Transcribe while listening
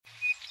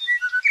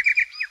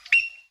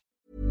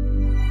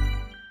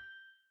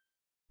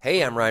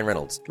Hey, I'm Ryan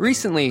Reynolds.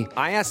 Recently,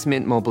 I asked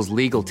Mint Mobile's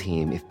legal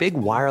team if big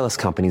wireless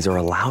companies are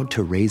allowed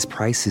to raise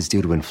prices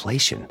due to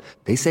inflation.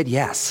 They said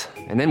yes.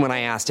 And then when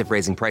I asked if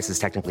raising prices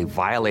technically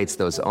violates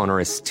those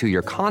onerous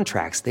two-year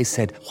contracts, they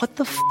said, "What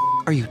the f***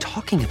 are you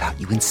talking about,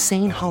 you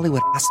insane Hollywood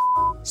ass?"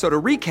 So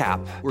to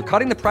recap, we're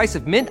cutting the price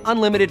of Mint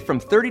Unlimited from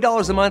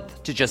 $30 a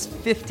month to just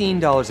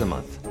 $15 a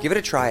month. Give it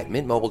a try at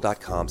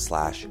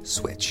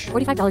mintmobile.com/switch.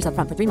 $45 up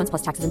front for 3 months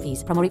plus taxes and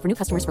fees. Promo rate for new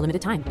customers for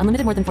limited time.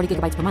 Unlimited more than 40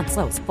 gigabytes per month.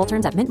 Slows full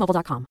terms at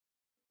mintmobile.com.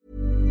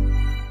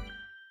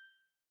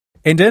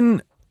 And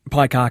in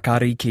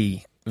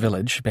Paikakariki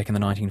village back in the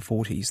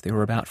 1940s, there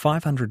were about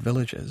 500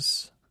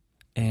 villagers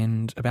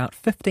and about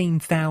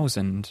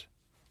 15,000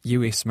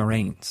 US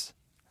Marines.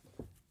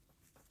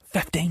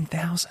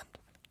 15,000.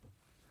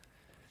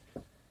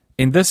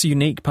 And this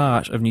unique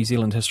part of New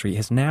Zealand history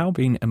has now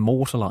been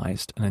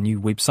immortalised in a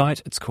new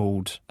website. It's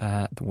called,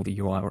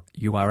 the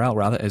URL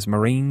rather, is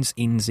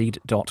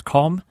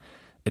marinesnz.com.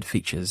 It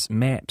features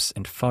maps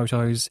and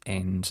photos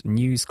and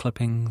news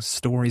clippings,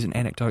 stories and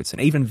anecdotes,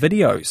 and even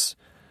videos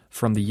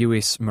from the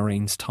US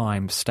Marines'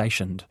 time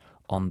stationed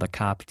on the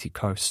Kāpiti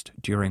Coast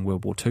during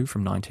World War II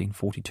from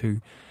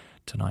 1942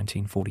 to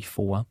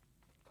 1944.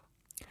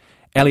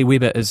 Ali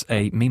Weber is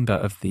a member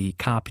of the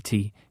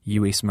Kāpiti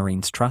US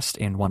Marines Trust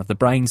and one of the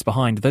brains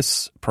behind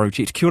this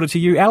project. Kia ora to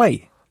you,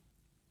 Ali.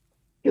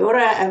 Kia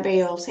ora,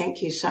 Abiel.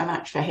 Thank you so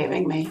much for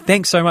having me.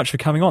 Thanks so much for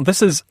coming on.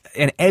 This is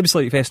an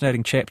absolutely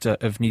fascinating chapter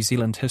of New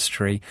Zealand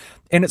history,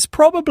 and it's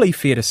probably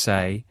fair to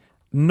say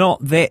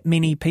not that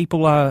many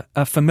people are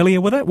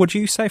familiar with it. Would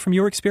you say from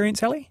your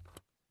experience, Ali?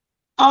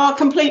 Oh,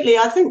 completely.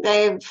 I think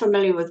they're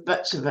familiar with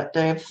bits of it.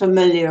 They're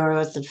familiar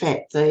with the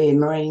fact the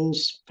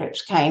Marines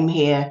perhaps came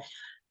here.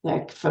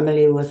 They're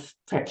familiar with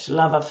perhaps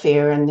love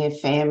affair in their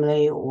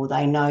family, or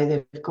they know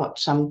they've got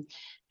some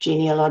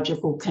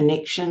genealogical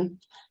connection.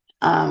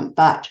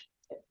 But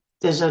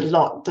there's a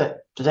lot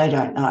that they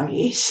don't know,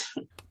 yes.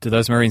 Do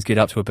those Marines get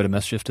up to a bit of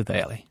mischief, did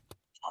they, Ali?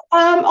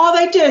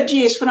 They did,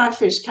 yes. When I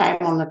first came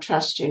on the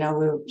trust,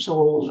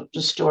 the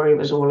story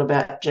was all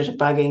about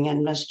jitterbugging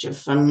and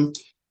mischief and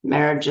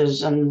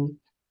marriages and,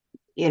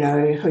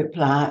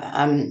 hoopla,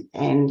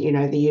 and,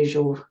 the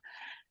usual,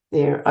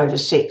 they're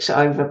oversexed,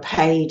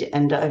 overpaid,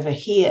 and over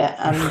here.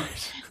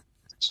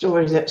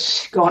 Story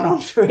that's gone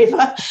on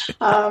forever.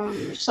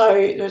 So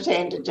it was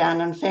handed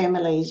down in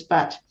families.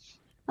 But,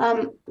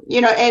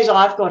 as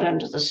I've got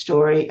into the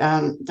story,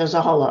 there's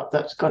a whole lot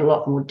that's got a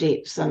lot more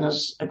depth and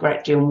is a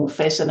great deal more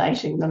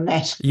fascinating than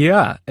that.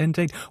 Yeah,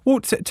 indeed.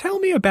 Well, tell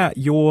me about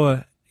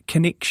your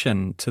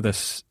connection to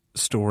this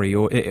story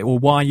or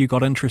why you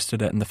got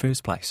interested in it in the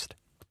first place.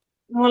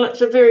 Well,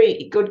 it's a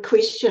very good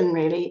question,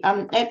 really.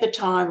 At the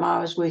time, I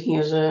was working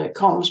as a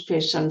comms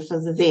person for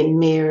the then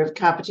Mayor of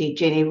Kāpiti,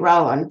 Jenny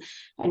Rowan,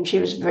 and she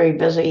was a very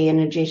busy,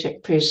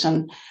 energetic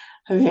person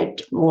who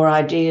had more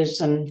ideas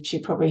than she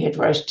probably had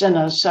roast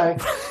dinners. So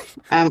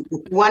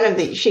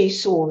she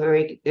saw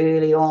very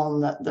early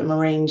on that the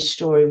Marines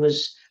story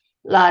was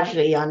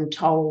largely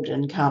untold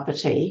in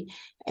Kāpiti,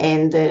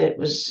 and that it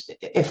was,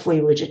 if we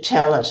were to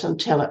tell it and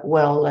tell it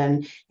well,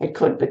 and it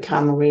could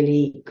become a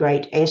really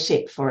great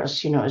asset for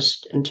us,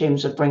 in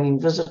terms of bringing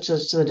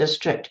visitors to the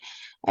district,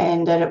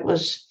 and that it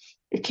was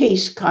a key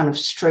kind of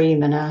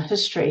stream in our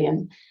history.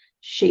 And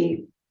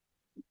she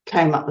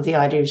came up with the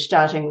idea of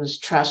starting this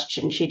trust,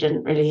 and she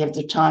didn't really have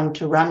the time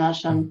to run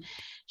it, and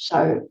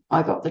so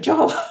I got the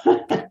job.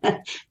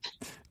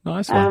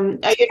 Nice one.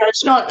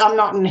 It's not. I'm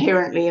not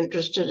inherently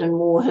interested in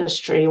war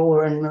history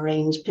or in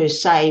Marines per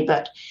se,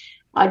 but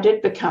I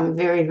did become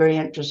very, very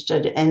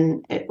interested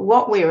in it.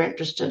 What we're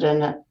interested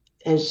in it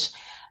is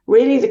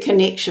really the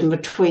connection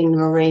between the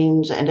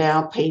Marines and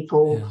our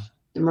people,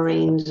 the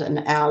Marines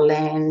and our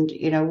land.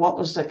 What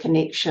was the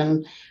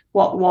connection?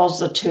 What was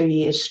the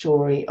 2-year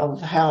story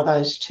of how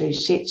those two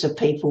sets of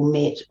people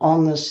met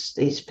on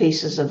these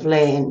pieces of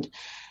land?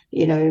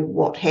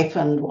 What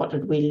happened? What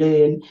did we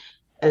learn?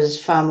 Is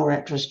far more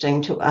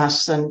interesting to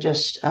us than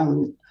just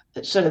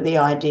sort of the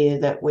idea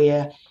that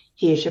we're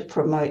here to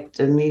promote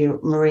the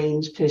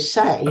Marines per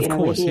se. Of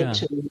course, we're here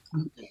to,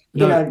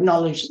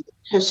 acknowledge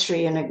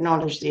history and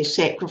acknowledge their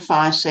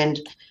sacrifice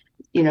and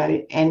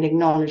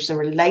acknowledge the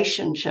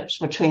relationships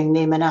between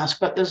them and us.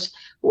 But there's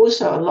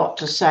also a lot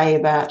to say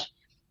about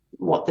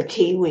what the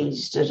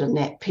Kiwis did in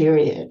that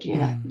period,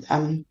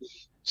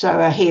 So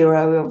a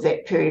hero of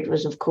that period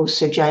was, of course,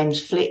 Sir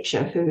James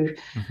Fletcher,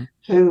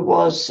 who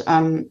was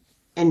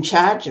in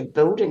charge of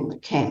building the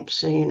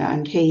camps,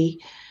 and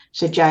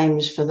Sir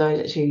James, for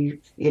those who,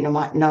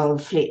 might know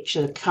of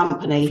Fletcher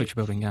Company. Fletcher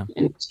Building, yeah.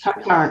 In its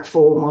current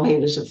form, well, he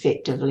was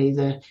effectively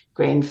the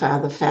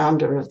grandfather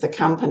founder of the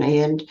company,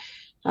 and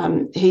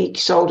he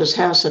sold his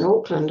house in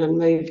Auckland and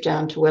moved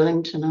down to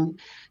Wellington and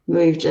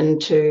moved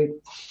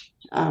into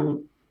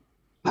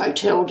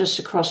hotel just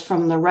across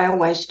from the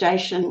railway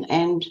station,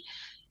 and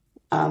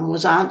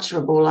was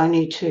answerable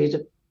only to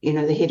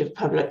the head of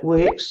public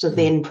works, the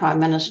then Prime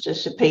Minister,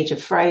 Sir Peter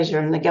Fraser,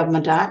 and the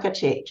government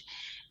architect,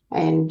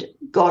 and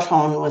got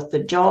on with the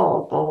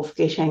job of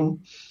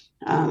getting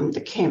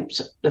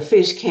the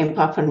first camp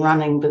up and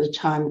running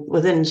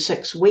within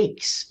 6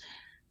 weeks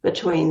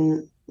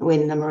between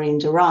when the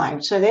Marines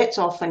arrived. So that's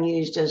often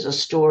used as a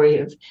story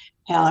of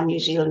how New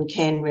Zealand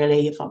can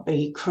really, if I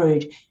be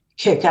crude,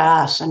 kick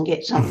ass and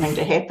get something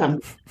to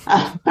happen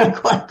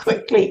quite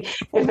quickly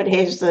if it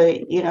has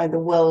the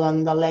will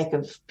and the lack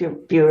of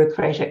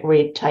bureaucratic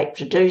red tape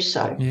to do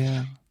so.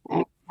 Yeah.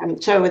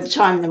 And so at the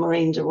time the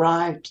Marines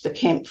arrived, the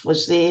camp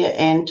was there,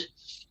 and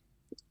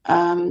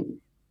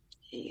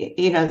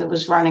there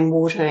was running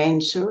water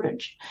and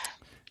sewerage.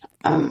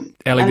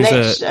 Ellie,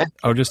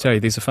 I'll just tell you,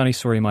 there's a funny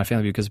story in my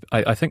family because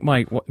I think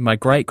my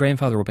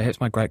great-grandfather, or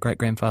perhaps my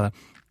great-great-grandfather,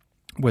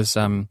 was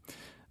in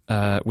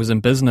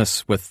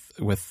business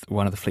with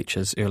one of the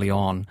Fletchers early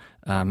on,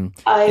 and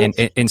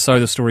so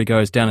the story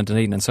goes down in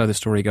Dunedin, and so the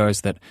story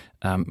goes that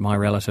my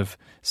relative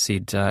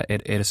said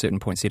at a certain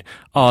point said,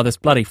 "Oh, this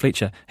bloody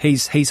Fletcher,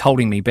 he's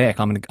holding me back.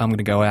 I'm going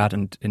to go out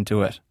and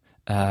do it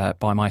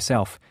by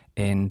myself."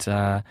 And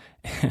I'll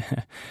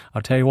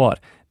tell you what,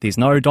 there's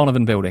no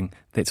Donovan building,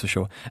 that's for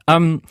sure.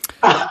 Let's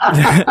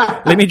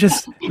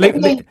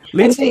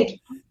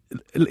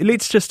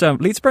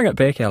bring it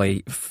back,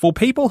 Ellie. For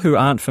people who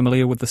aren't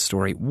familiar with the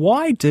story,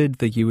 why did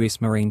the US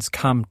Marines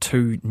come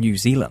to New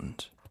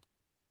Zealand?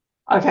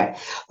 Okay,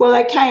 well,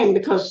 they came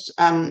because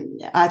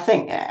I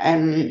think,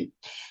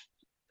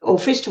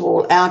 first of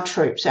all, our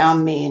troops, our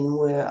men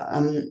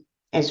were,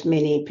 as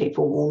many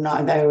people will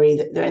know, they're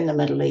in the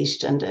Middle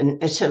East and in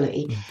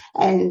Italy,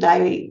 and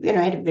they,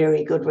 had a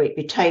very good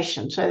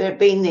reputation. So they've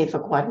been there for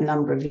quite a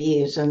number of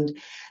years, and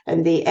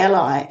the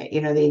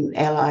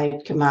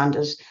Allied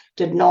commanders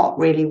did not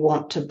really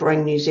want to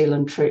bring New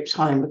Zealand troops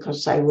home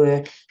because they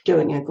were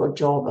doing a good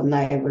job and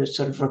they were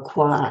sort of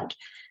required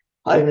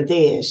over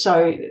there.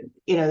 So,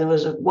 there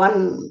was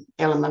one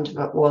element of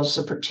it was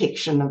the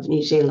protection of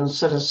New Zealand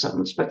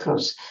citizens,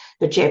 because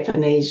the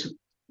Japanese,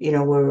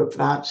 were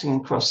advancing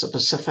across the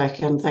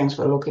Pacific and things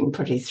were looking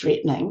pretty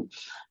threatening,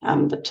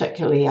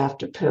 particularly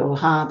after Pearl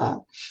Harbor.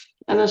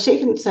 And the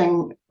second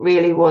thing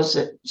really was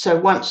that, so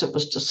once it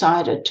was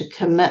decided to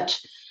commit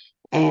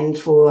and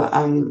for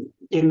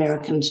the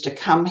Americans to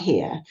come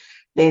here,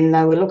 then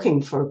they were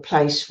looking for a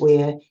place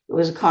where it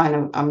was a kind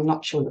of, I'm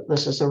not sure that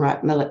this is the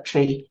right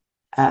military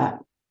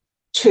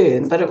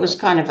term, but it was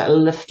kind of a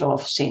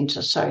lift-off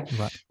centre. So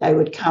They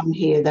would come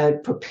here, they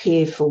would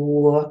prepare for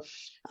war,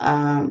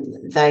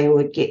 they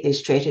would get their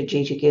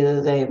strategy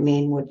together, their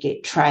men would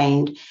get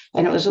trained,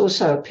 and it was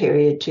also a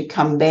period to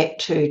come back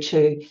to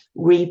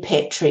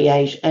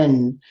repatriate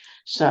in.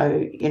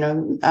 So,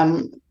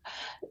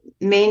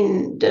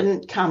 men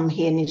didn't come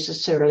here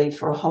necessarily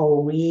for a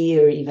whole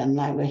year even.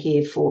 They were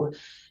here for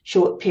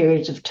short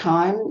periods of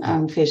time.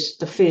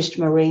 The first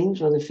Marines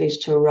were the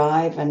first to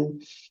arrive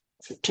in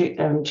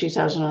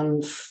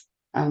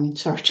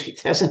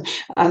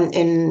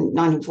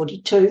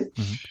 1942.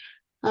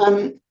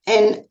 And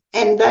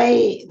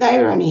they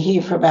were only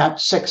here for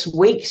about 6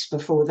 weeks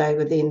before they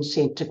were then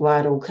sent to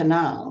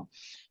Guadalcanal.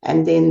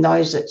 And then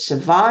those that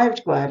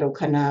survived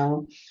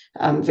Guadalcanal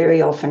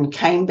very often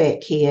came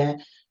back here.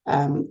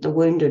 The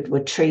wounded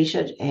were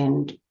treated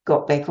and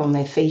got back on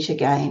their feet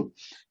again,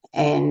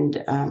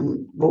 and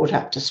brought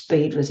up to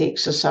speed with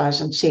exercise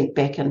and sent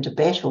back into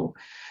battle.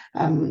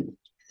 And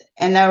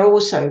they're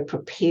also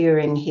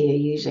preparing here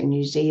using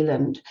New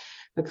Zealand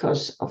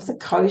because of the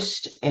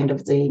coast and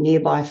of the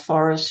nearby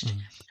forest.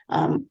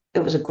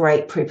 It was a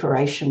great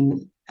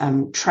preparation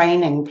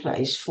training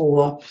place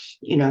for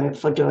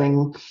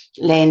doing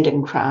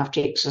landing craft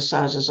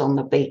exercises on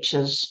the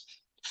beaches,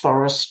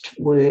 forest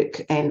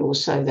work, and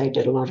also they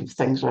did a lot of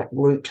things like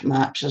route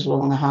marches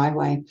along the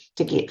highway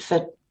to get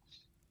fit.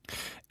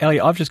 Ellie,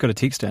 I've just got a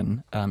text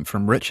in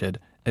from Richard.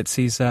 It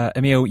says,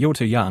 Emile, you're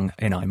too young,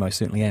 and I most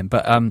certainly am,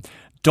 but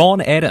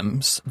Don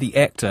Adams, the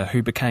actor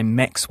who became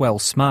Maxwell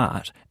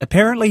Smart,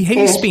 apparently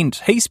he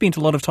spent a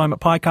lot of time at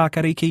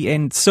Kāpiti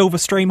and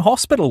Silverstream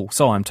Hospital,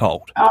 so I'm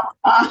told.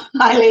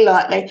 Highly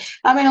likely.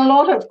 I mean, a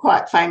lot of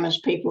quite famous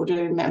people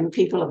do, and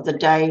people of the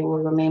day will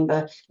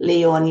remember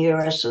Leon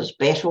Uris's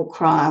battle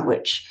cry,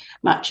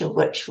 much of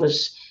which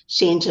was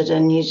centred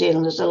in New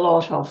Zealand. There's a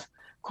lot of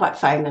quite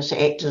famous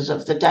actors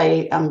of the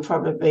day,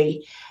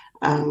 probably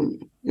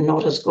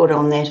not as good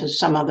on that as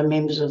some other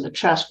members of the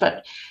Trust,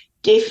 but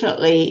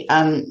definitely,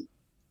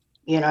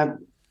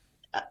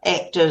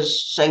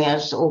 actors,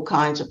 singers, all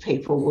kinds of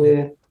people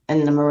were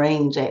in the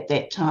Marines at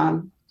that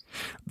time.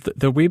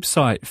 The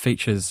website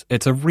features,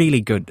 it's a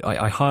really good,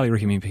 I highly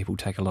recommend people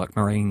take a look.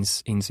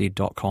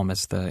 marinesnz.com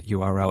is the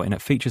URL, and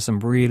it features some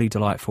really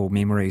delightful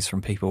memories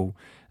from people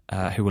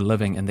who were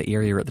living in the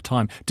area at the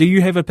time. Do you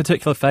have a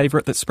particular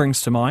favourite that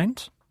springs to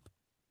mind?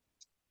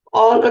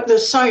 Oh, look,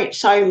 there's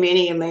so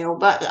many, Emile,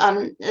 but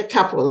a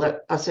couple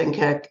that I think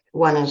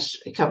one is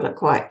a couple of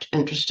quite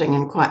interesting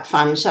and quite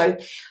fun. So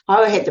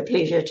I had the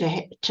pleasure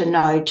to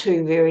know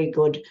two very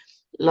good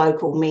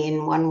local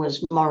men. One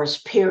was Morris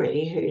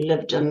Perry, who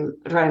lived in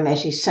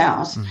Raumati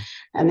South,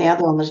 and the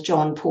other one was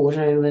John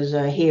Porter, who was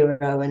a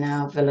hero in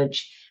our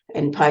village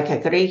in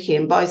Paikakariki,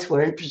 and both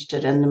were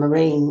interested in the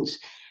Marines.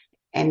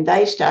 and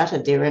they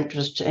started their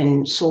interest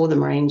and saw the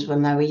Marines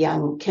when they were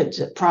young kids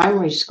at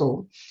primary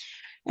school.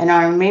 And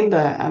I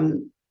remember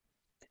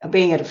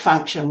being at a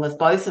function with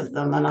both of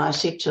them, and I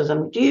said to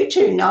them, "Do you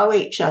two know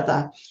each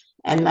other?"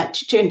 And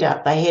that turned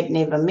out they had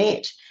never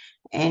met.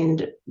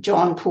 And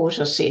John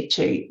Porter said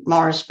to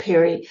Morris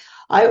Perry,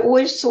 "I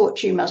always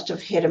thought you must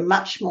have had a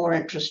much more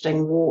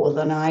interesting war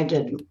than I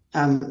did,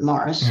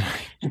 Morris."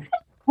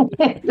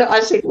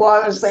 I said,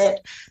 "Why was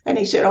that?" And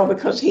he said, "Oh,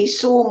 because he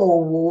saw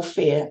more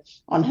warfare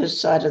on his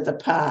side of the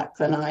park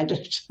than I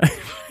did."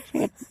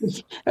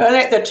 Well,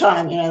 at the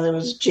time, there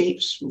was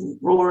jeeps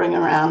roaring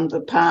around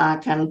the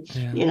park, and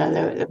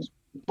there was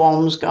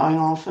bombs going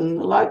off, and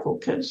the local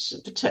kids,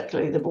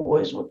 particularly the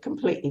boys, were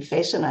completely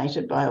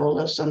fascinated by all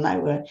this, and they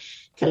were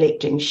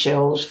collecting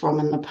shells from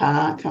in the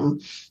park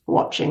and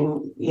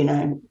watching,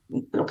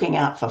 looking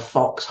out for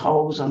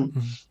foxholes and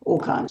all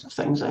kinds of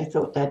things. They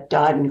thought they'd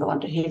died and gone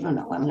to heaven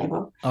at one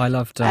level. I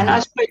loved and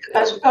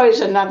I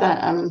suppose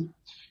another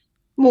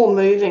more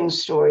moving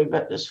story,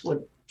 but this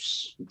would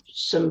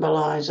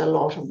symbolize a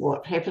lot of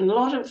what happened. A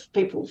lot of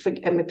people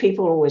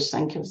people always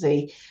think of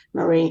the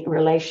Marine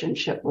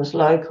relationship with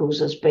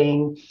locals as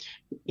being,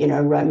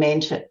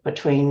 romantic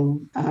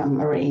between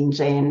Marines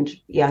and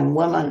young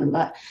women,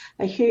 but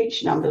a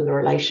huge number of the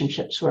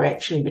relationships were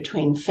actually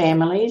between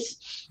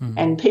families,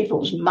 and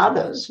people's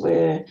mothers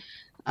were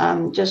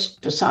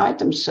just beside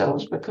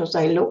themselves because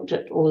they looked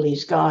at all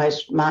these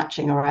guys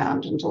marching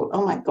around and thought,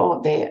 "Oh my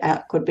God, they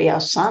could be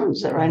our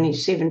sons. They're only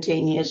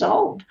 17 years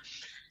old."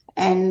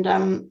 And,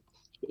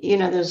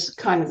 there's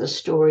kind of the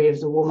story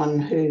of the woman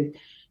who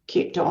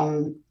kept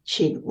on,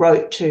 she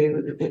wrote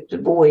to the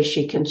boy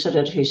she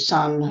considered her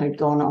son who'd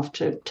gone off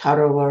to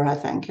Tarawa, I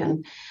think,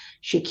 and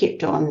she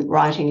kept on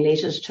writing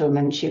letters to him,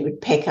 and she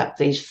would pack up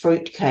these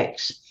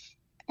fruitcakes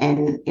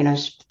and,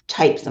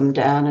 tape them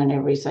down and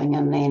everything.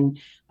 And then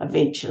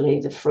eventually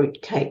the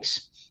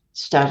fruitcakes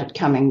started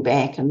coming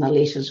back and the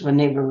letters were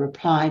never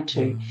replied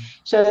to.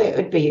 So that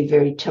would be a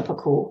very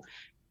typical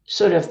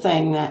sort of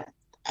thing that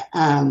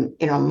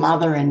a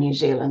mother in New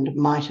Zealand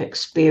might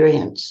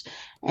experience,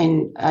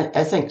 and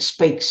I think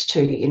speaks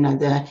to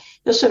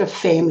the sort of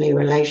family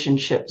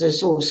relationship.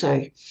 There's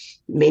also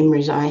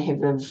memories I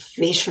have of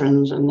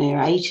veterans in their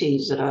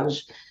 80s that I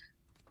was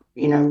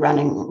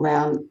running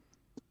around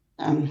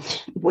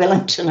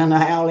Wellington and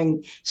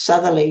Howling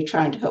Southerly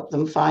trying to help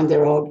them find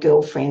their old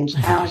girlfriends'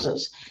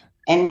 houses.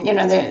 And,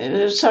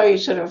 they're so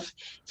sort of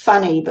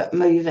funny but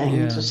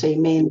moving to see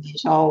men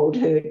that old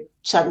who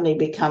suddenly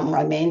become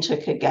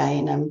romantic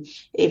again. And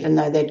even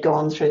though they'd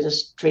gone through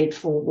this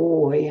dreadful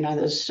war,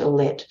 there's still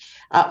that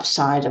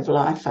upside of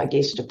life, I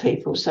guess, to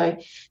people. So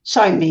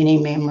many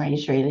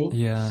memories, really.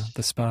 Yeah,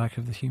 the spark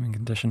of the human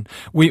condition.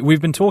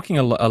 We've been talking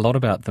a lot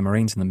about the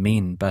Marines and the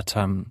men, but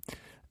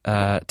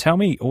tell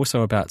me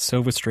also about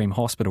Silverstream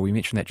Hospital. We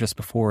mentioned that just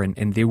before,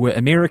 and there were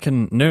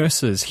American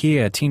nurses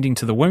here tending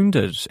to the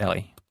wounded,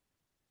 Ellie.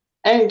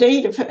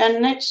 Indeed,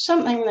 and that's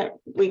something that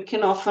we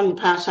can often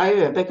pass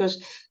over,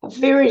 because a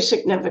very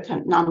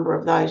significant number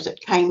of those that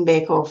came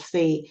back off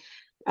the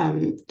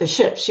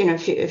ships,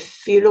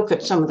 if you look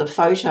at some of the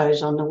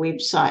photos on the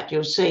website,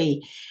 you'll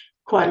see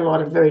quite a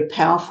lot of very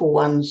powerful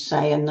ones,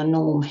 say in the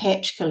Norm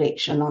Hatch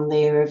collection on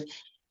there of,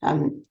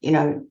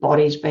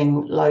 bodies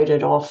being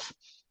loaded off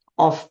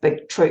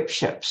big troop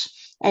ships.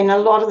 And a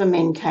lot of the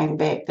men came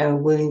back, they were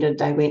wounded,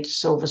 they went to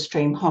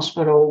Silverstream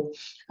Hospital.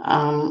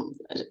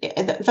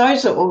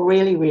 Those that were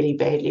really, really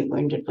badly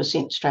wounded were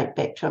sent straight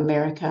back to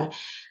America,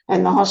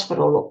 and the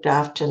hospital looked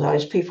after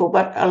those people.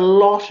 But a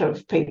lot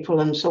of people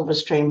in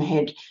Silverstream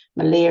had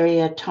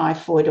malaria,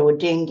 typhoid or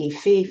dengue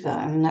fever.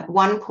 And at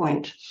one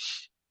point,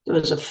 there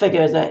was a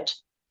figure that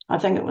I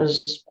think it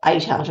was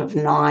 8 out of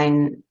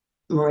 9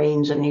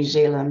 Marines in New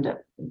Zealand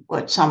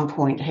at some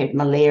point had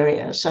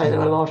malaria. So there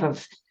were a lot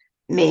of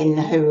men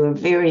who were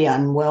very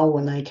unwell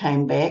when they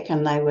came back,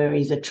 and they were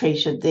either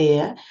treated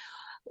there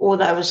or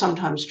they were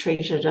sometimes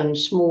treated in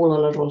smaller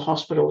little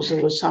hospitals.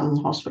 There were some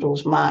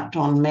hospitals marked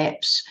on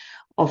maps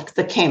of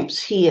the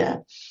camps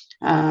here.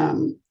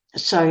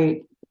 So,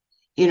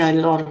 a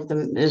lot of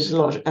them, there's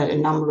a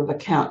number of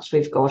accounts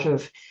we've got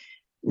of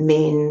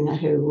men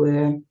who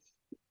were,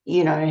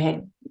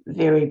 had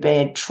very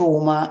bad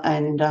trauma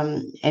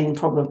and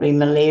probably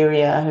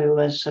malaria, who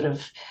were sort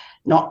of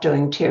not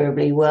doing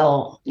terribly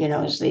well,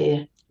 as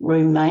their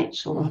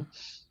roommates or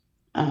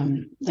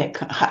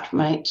hut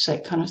mates,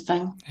 that kind of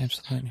thing.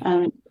 Absolutely.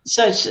 And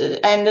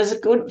there's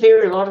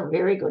a lot of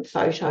very good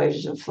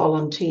photos of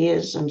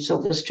volunteers in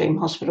Silverstream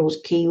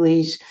Hospitals,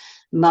 Kiwis,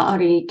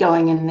 Māori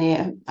going in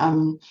there,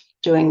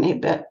 doing their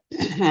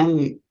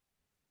bit,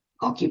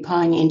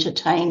 occupying,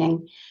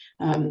 entertaining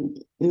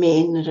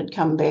men that had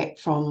come back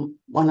from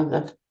one of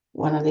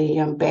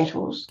the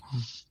battles.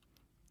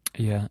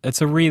 Yeah,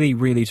 it's a really,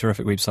 really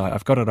terrific website.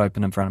 I've got it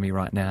open in front of me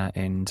right now,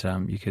 and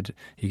you could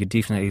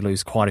definitely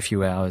lose quite a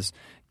few hours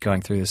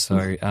going through this.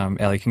 So,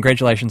 Ellie,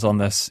 congratulations on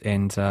this,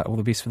 and all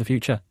the best for the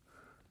future.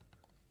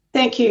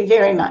 Thank you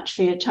very much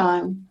for your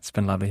time. It's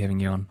been lovely having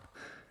you on.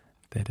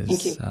 That Thank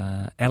is you.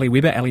 Ali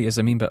Weber. Ali is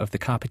a member of the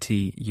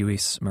Kāpiti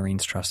US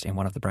Marines Trust and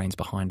one of the brains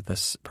behind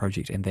this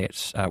project. And that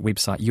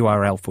website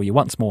URL for you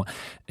once more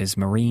is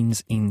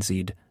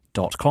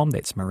marinesnz.com.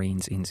 That's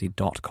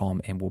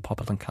marinesnz.com, and we'll pop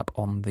a link up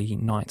on the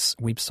Knights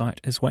website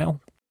as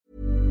well.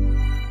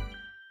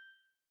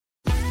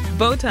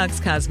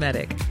 Botox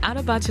Cosmetic, out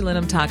of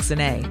botulinum toxin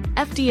A,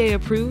 FDA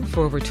approved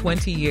for over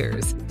 20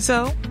 years.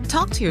 So,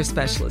 talk to your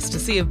specialist to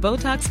see if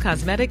Botox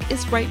Cosmetic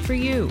is right for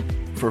you.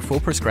 For full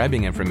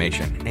prescribing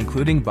information,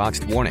 including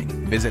boxed warning,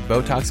 visit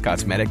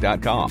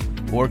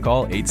BotoxCosmetic.com or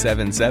call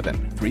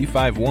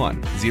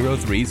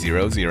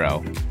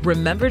 877-351-0300.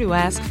 Remember to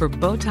ask for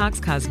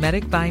Botox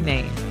Cosmetic by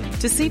name.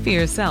 To see for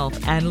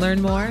yourself and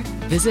learn more,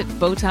 visit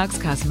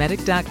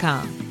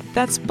BotoxCosmetic.com.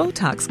 That's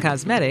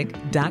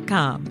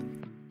BotoxCosmetic.com.